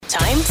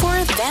Time for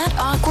That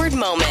Awkward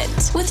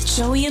Moment with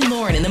Joey and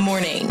Lauren in the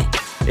morning.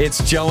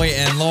 It's Joey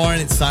and Lauren.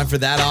 It's time for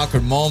That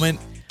Awkward Moment.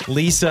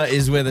 Lisa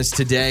is with us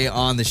today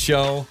on the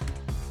show.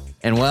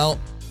 And, well,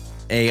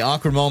 a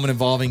awkward moment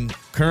involving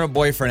current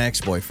boyfriend,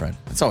 ex-boyfriend.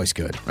 That's always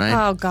good, right?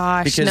 Oh,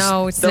 gosh. Because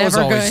no, it's those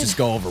never always good. just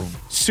go over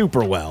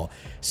super well.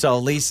 So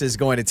Lisa's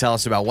going to tell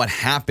us about what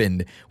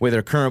happened with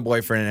her current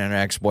boyfriend and her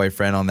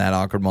ex-boyfriend on That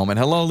Awkward Moment.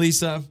 Hello,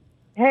 Lisa.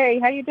 Hey,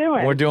 how you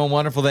doing? We're doing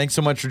wonderful. Thanks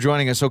so much for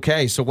joining us.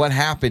 Okay, so what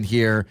happened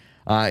here?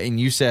 And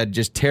you said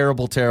just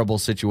terrible, terrible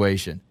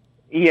situation.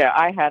 Yeah,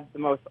 I had the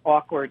most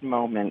awkward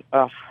moment.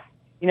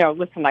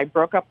 Listen, I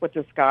broke up with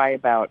this guy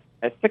about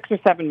 6 or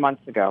 7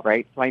 months ago,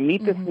 right? So I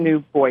meet this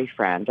new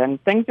boyfriend,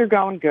 and things are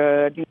going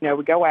good. You know,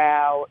 we go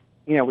out.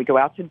 We go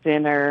out to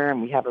dinner,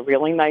 and we have a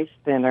really nice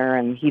dinner,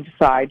 and he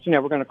decides,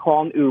 we're going to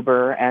call an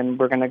Uber, and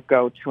we're going to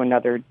go to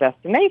another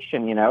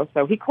destination,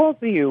 So he calls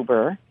the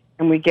Uber,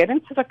 and we get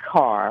into the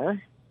car,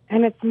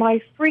 and it's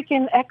my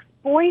freaking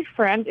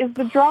ex-boyfriend is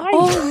the driver.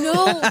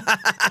 Oh,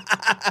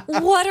 no.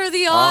 What are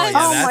the odds?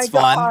 yeah, that's my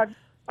fun. God.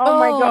 Oh,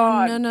 my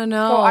God. No.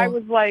 So I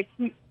was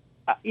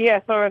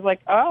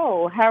like,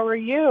 oh, how are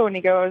you? And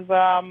he goes,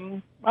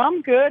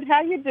 I'm good.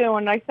 How you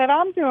doing? I said,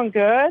 I'm doing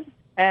good.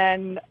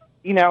 And,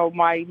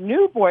 my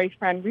new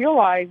boyfriend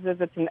realizes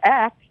it's an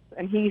ex,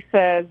 and he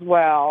says,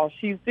 well,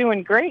 she's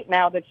doing great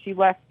now that she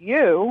left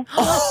you.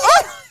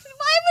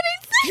 Why would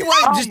he say You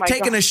want Oh, just my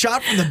taking God. a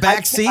shot from the back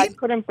I seat?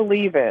 couldn't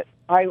believe it.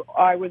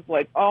 I was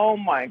like, oh,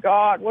 my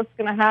God, what's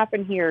going to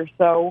happen here?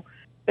 So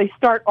they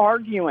start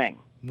arguing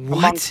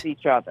amongst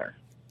each other.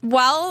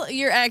 Well,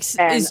 your ex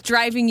And- is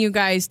driving you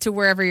guys to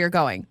wherever you're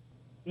going.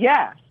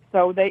 Yeah.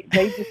 So they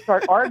just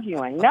start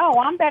arguing. No,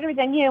 I'm better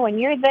than you, and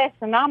you're this,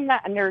 and I'm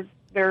that, and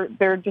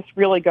they're just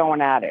really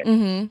going at it.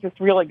 Mm-hmm. Just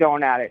really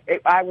going at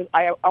it. I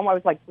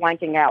was like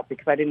blanking out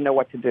because I didn't know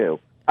what to do.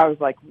 I was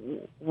like,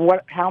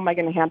 what? How am I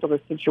going to handle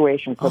this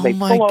situation? So they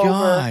my pull over.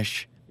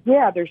 gosh.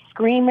 Yeah, they're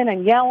screaming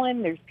and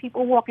yelling. There's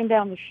people walking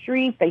down the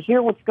street. They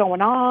hear what's going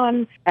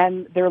on,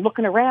 and they're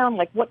looking around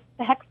like, what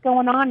the heck's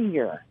going on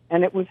here?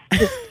 And it was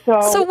just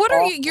so So what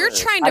are you? awkward. You're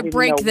trying I to didn't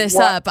break know this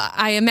what- up.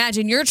 I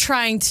imagine you're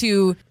trying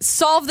to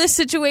solve this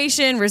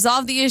situation,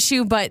 resolve the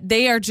issue, but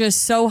they are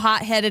just so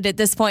hot-headed at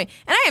this point.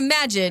 And I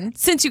imagine,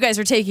 since you guys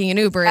are taking an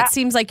Uber, it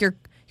seems like your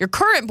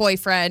current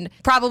boyfriend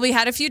probably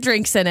had a few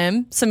drinks in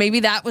him, so maybe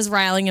that was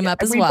riling him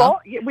up as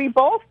well. We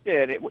both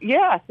did.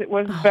 Yes, it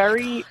was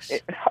very.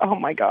 Oh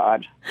my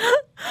God.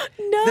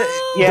 No.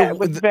 Yeah, it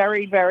was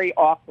very, very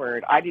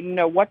awkward. I didn't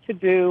know what to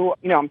do.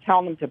 I'm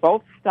telling them to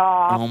both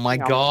stop. Oh, my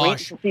I'm gosh.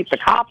 waiting to see if the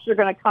cops are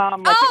going to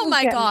come. Like, Oh, it was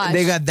my getting- gosh.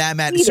 They got that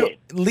mad. So, Heated.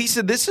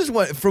 Lisa, this is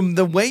what, from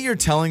the way you're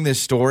telling this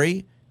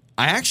story,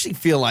 I actually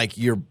feel like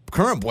your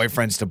current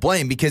boyfriend's to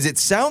blame because it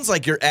sounds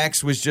like your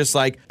ex was just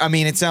like,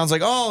 it sounds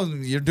like, oh,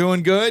 you're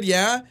doing good,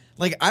 yeah?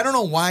 Like, I don't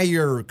know why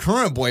your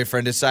current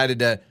boyfriend decided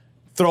to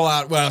throw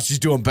out, well, she's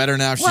doing better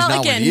now, she's Well,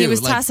 not again, with you. he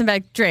was Like, tossing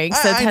back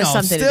drinks. That I has know,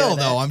 something to do still, with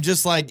though, it. I'm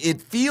just like,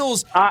 it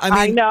feels,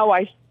 I know.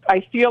 I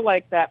feel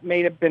like that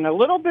may have been a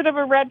little bit of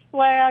a red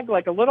flag,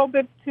 like a little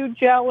bit too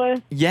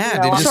jealous. Yeah,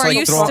 You they know, just So are like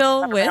you throw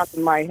still around with?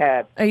 in my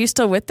head? Are you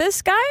still with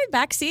this guy,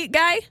 backseat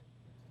guy?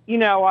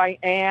 I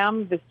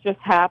am. This just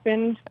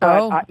happened, but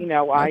Oh,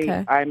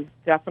 okay. I'm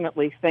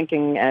definitely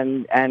thinking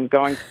and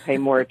going to pay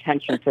more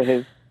attention to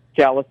his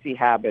jealousy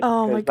habits.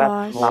 Oh, my 'cause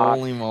that's gosh. not-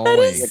 Holy That moly.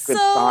 is a so good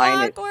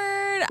sign. It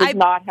awkward. does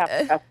not have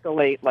to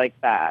escalate like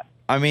that.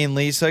 I mean,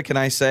 Lisa, can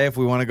I say, if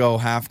we want to go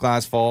half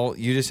glass full,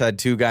 you just had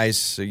two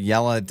guys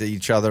yell at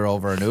each other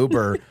over an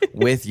Uber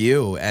with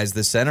you as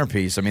the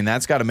centerpiece. I mean,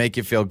 that's got to make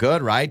you feel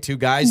good, right? Two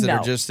guys that No.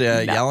 are just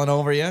yelling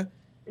over you.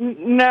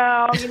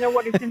 No, you know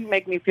what? It didn't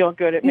make me feel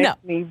good. It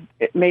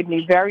made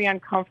me very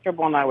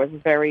uncomfortable, and I was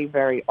very,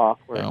 very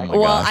awkward. Oh, my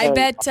Well, gosh. I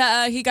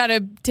bet he got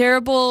a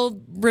terrible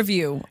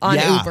review on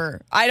Yeah.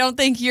 Uber. I don't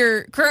think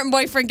your current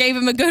boyfriend gave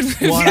him a good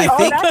review. Well, I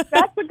think-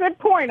 that's a good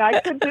point. I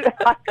could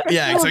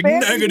Yeah, it's do like a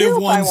bad negative review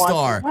if I 1 wanted,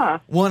 star. huh?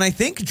 Well, and I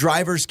think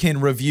drivers can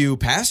review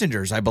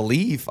passengers, I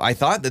believe. I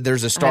thought that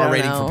there's a star don't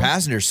rating know. for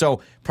passengers. So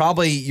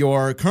probably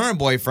your current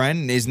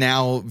boyfriend is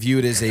now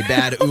viewed as a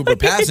bad Uber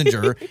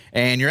passenger,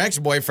 and your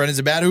ex-boyfriend is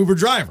a bad Uber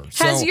driver.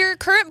 Has So- your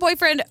current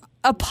boyfriend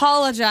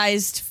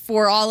apologized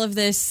for all of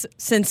this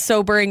since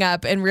sobering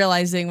up and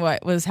realizing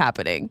what was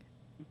happening?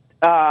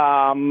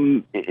 Well,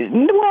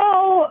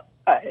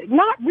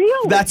 not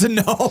really. That's a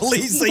no,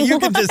 Lisa. You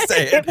can just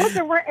say it.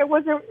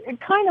 It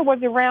kind of was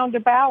a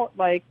roundabout,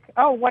 like,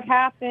 oh, what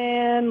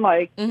happened?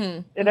 Like,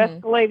 it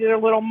escalated a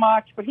little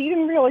much, but he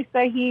didn't really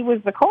say he was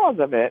the cause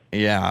of it.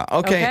 Yeah.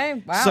 Okay.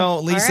 Okay, wow. So,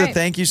 Lisa, All right.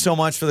 thank you so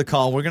much for the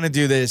call. We're going to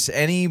do this.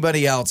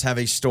 Anybody else have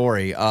a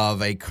story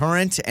of a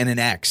current and an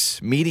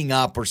ex meeting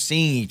up or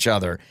seeing each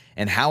other,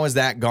 and how has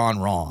that gone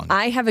wrong?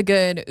 I have a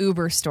good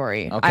Uber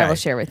story Okay. I will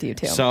share with you,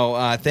 too.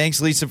 So thanks,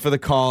 Lisa, for the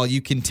call.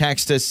 You can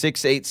text us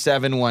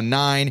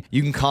 68719.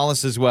 You can call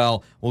us as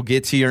well. We'll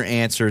get to your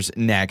answers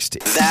next.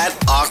 That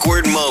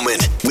Awkward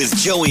Moment with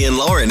Joey and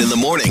Lauren in the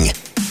morning.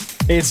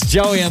 It's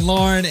Joey and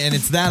Lauren, and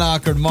it's That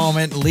Awkward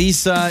Moment.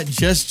 Lisa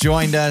just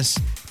joined us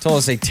told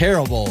us a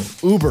terrible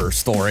Uber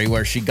story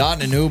where she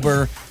got in an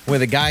Uber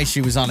with a guy she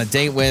was on a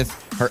date with.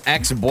 Her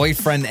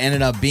ex-boyfriend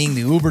ended up being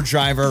the Uber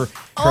driver.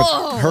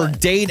 Her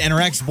date and her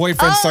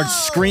ex-boyfriend start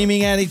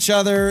screaming at each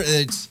other.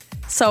 It's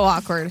so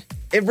awkward.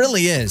 It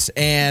really is.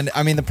 And,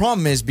 I mean, the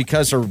problem is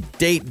because her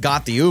date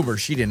got the Uber,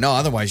 she didn't know.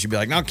 Otherwise, she'd be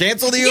like, no,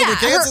 cancel the Uber,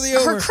 cancel the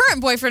Uber. Her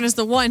current boyfriend is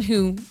the one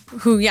who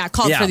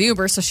called for the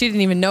Uber, so she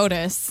didn't even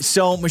notice.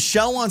 So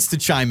Michelle wants to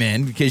chime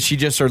in because she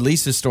just heard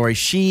Lisa's story.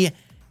 She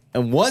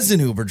was an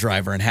Uber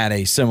driver and had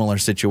a similar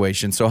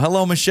situation. So,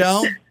 hello,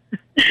 Michelle.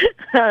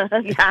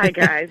 Hi,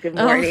 guys. Good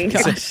morning.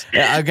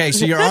 Okay,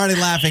 so you're already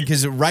laughing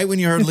because right when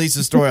you heard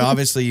Lisa's story,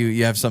 obviously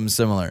you have something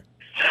similar.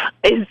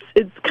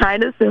 It's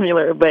kind of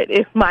similar, but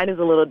mine is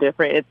a little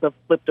different. It's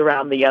flipped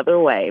around the other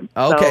way.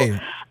 Okay.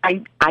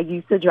 So I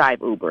used to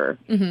drive Uber,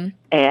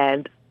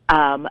 and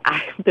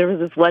there was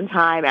this one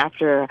time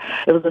after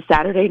it was a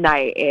Saturday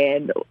night,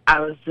 and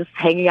I was just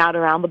hanging out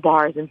around the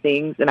bars and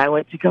things, and I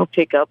went to go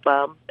pick up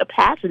a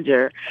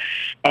passenger,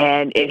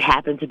 and it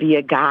happened to be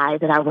a guy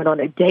that I went on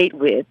a date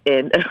with,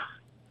 and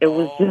it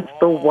was just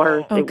the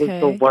worst. Okay. It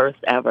was the worst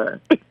ever.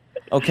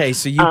 Okay,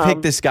 so you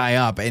picked this guy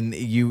up,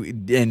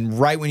 and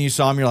right when you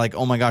saw him, you're like,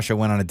 oh my gosh, I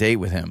went on a date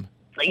with him.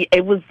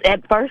 It was,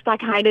 at first I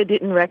kind of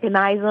didn't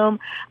recognize him,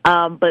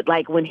 but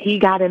like when he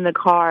got in the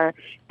car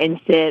and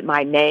said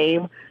my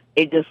name,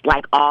 it just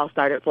like all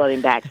started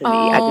flooding back to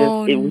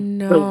me. It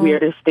was the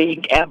weirdest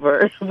thing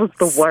ever. It was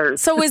the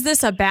worst. So was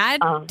this a bad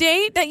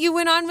date that you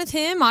went on with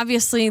him?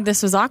 Obviously,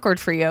 this was awkward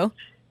for you.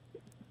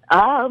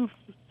 So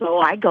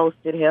I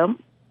ghosted him.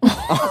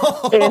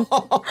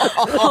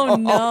 Oh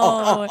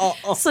no.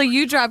 So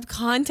you dropped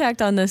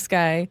contact on this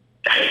guy.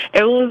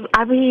 It was,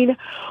 I mean,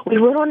 we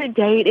went on a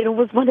date, and it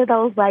was one of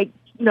those, like,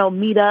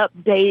 meet up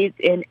dates,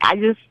 and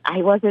I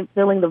wasn't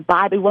feeling the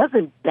vibe. It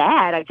wasn't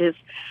bad.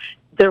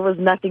 There was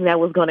nothing that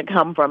was going to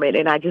come from it,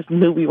 and I just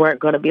knew we weren't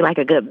going to be, like,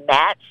 a good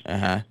match.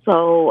 Uh-huh.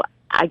 So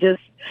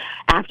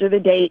after the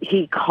date,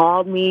 he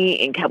called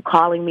me and kept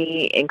calling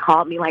me and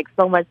called me, like,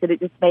 so much that it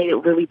just made it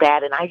really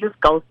bad, and I just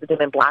ghosted him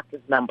and blocked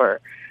his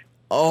number.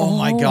 Oh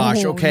my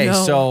gosh. Okay,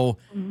 no. so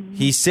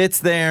he sits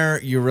there.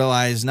 You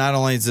realize not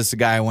only is this a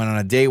guy I went on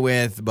a date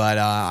with, but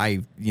I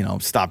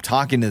stopped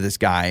talking to this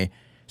guy.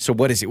 So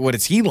what is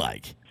he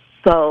like?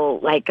 So,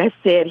 like I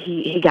said,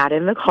 he got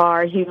in the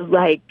car. He was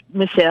like,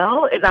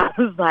 Michelle? And I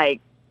was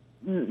like,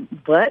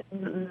 what?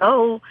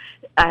 No.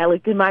 I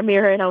looked in my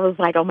mirror and I was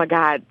like, oh my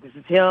God, this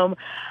is him.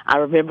 I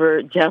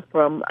remember Jeff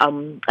from,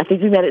 I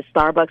think we met at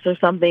Starbucks or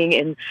something.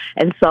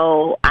 And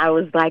so I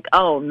was like,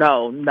 oh,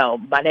 no,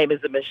 my name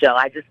isn't Michelle.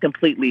 I just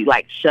completely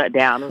like shut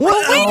down. Well,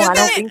 like, wait a I don't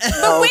minute. think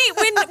so. But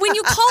wait, when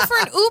you call for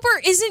an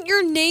Uber, isn't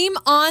your name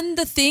on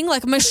the thing?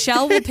 Like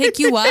Michelle will pick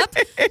you up?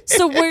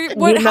 So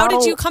how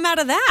did you come out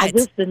of that? I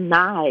just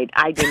denied.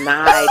 I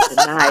denied.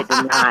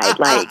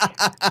 Like,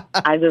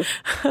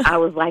 I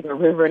was like a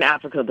river in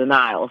Africa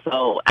denial.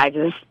 So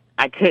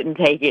I couldn't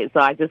take it. So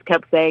I just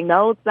kept saying,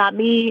 no, it's not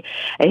me.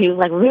 And he was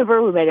like,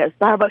 remember, we met at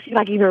Starbucks. He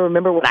like even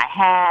remember what I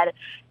had.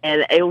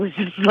 And it was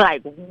just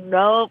like,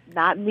 nope,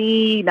 not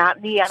me. I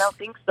don't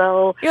think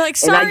so. You're like,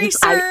 sorry,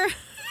 sir.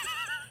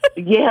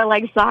 Yeah,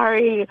 like,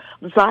 sorry.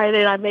 I'm sorry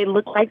that I made it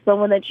look like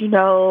someone that you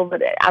know,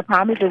 but I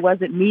promise it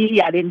wasn't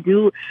me. I didn't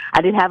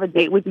have a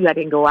date with you. I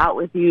didn't go out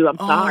with you. I'm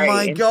sorry. Oh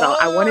my gosh.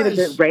 So I wanted a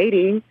good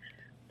rating.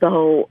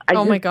 So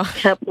I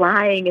kept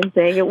lying and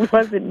saying it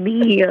wasn't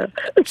me.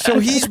 So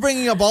he's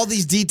bringing up all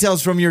these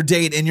details from your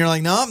date, and you're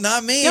like, no,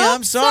 not me. Nope,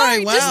 I'm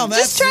sorry. Wow,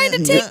 just trying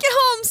to take you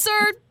home,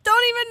 sir.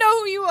 Don't even know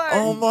who you are.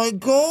 Oh my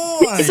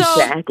gosh.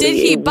 So Exactly. did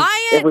he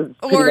buy it, was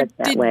pretty or much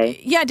that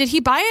way. did he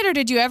buy it, or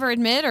did you ever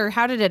admit, or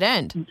how did it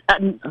end?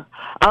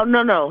 Oh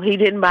no, he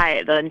didn't buy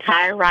it. The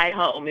entire ride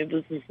home, it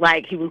was just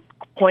like he was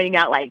pointing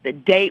out like the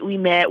date we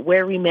met,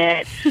 where we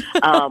met,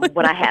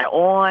 what I had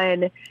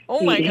on.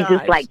 Oh my He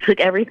just like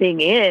took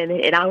everything in,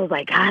 and I was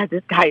like, God,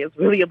 this guy is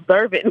really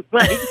observant.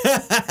 Like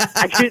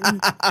I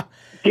couldn't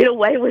get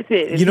away with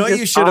it. You know what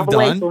you should have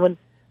done? When,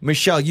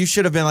 Michelle, you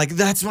should have been like,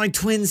 that's my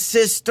twin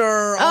sister.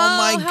 Oh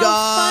my how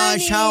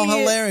gosh, how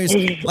funny.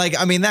 hilarious. Like,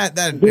 I mean, that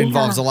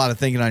involves a lot of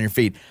thinking on your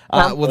feet.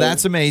 Well,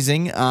 that's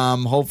amazing.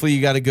 Hopefully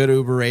you got a good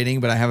Uber rating,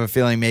 but I have a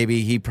feeling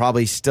maybe he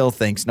probably still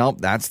thinks, nope,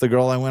 that's the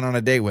girl I went on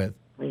a date with.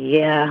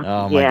 Yeah.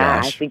 Oh my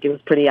gosh. I think it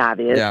was pretty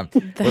obvious. Yeah.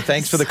 Well,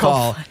 thanks for the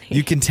call. funny.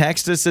 You can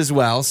text us as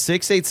well.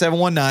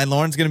 68719.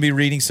 Lauren's going to be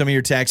reading some of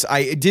your texts.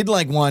 I did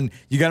like one.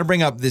 You got to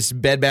bring up this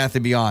Bed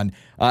Bath & Beyond.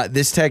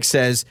 This text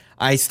says,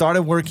 I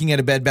started working at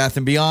a Bed Bath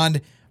 &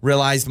 Beyond,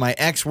 realized my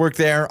ex worked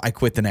there. I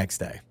quit the next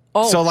day.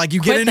 Oh, so, like,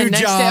 you get quit a the new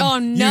next job, day. Oh,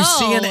 no. you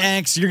see an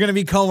ex, you're going to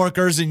be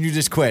coworkers, and you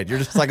just quit. You're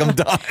just like, I'm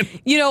done.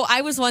 You know, I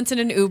was once in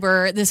an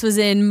Uber. This was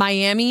in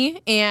Miami,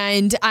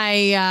 and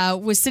I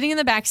was sitting in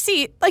the back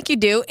seat, like you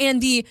do, and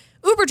the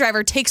Uber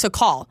driver takes a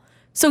call.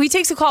 So he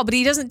takes a call, but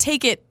he doesn't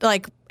take it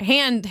like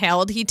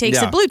handheld. He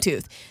takes it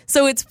Bluetooth.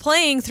 So it's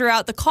playing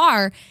throughout the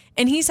car.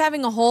 and he's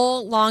having a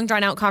whole long,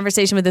 drawn-out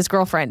conversation with his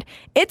girlfriend.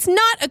 It's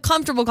not a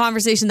comfortable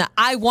conversation that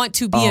I want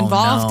to be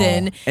involved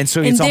in. And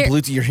so it's on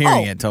Bluetooth. You're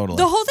hearing it totally.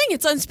 The whole thing,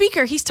 it's on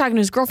speaker. He's talking to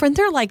his girlfriend.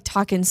 They're like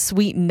talking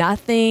sweet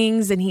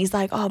nothings, and he's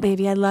like, oh,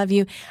 baby, I love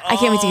you. I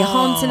can't wait to get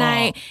home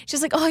tonight.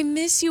 She's like, oh, I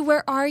miss you.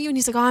 Where are you? And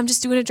he's like, oh, I'm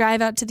just doing a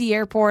drive out to the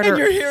airport. And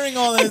you're hearing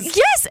all this.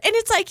 Yes, and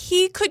it's like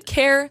he could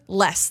care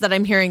less that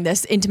I'm hearing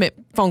this intimate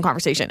phone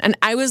conversation. And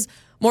I was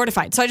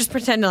mortified. So I just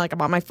pretended like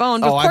I'm on my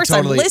phone. But of course,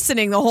 I'm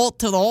listening to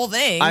the whole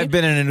thing. I've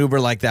been in an Uber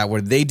like that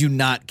where they do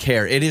not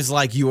care. It is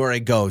like you are a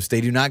ghost.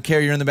 They do not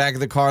care. You're in the back of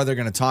the car. They're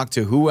going to talk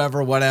to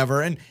whoever,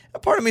 whatever. And a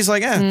part of me is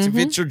like, if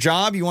it's your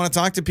job, you want to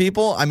talk to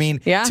people. I mean,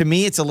 to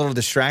me, it's a little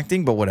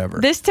distracting, but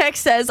whatever. This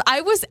text says, I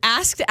was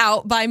asked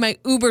out by my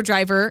Uber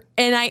driver,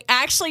 and I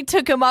actually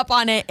took him up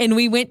on it, and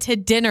we went to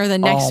dinner the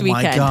next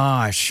weekend. Oh, my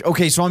gosh.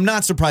 Okay, so I'm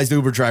not surprised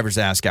Uber drivers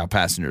ask out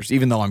passengers,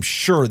 even though I'm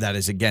sure that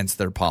is against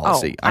their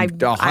policy. I'm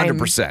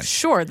 100%. I'm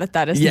sure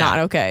that is not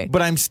okay.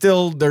 But I'm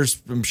sure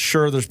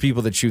there's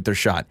people that shoot their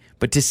shot.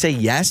 But to say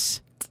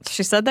yes?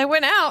 She said they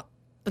went out.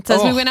 It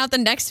says we went out the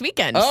next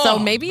weekend. So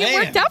maybe it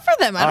worked out for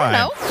them. I don't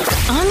know.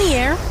 On the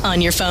air,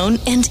 on your phone,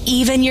 and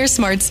even your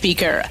smart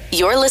speaker.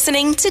 You're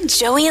listening to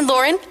Joey and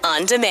Lauren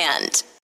on demand.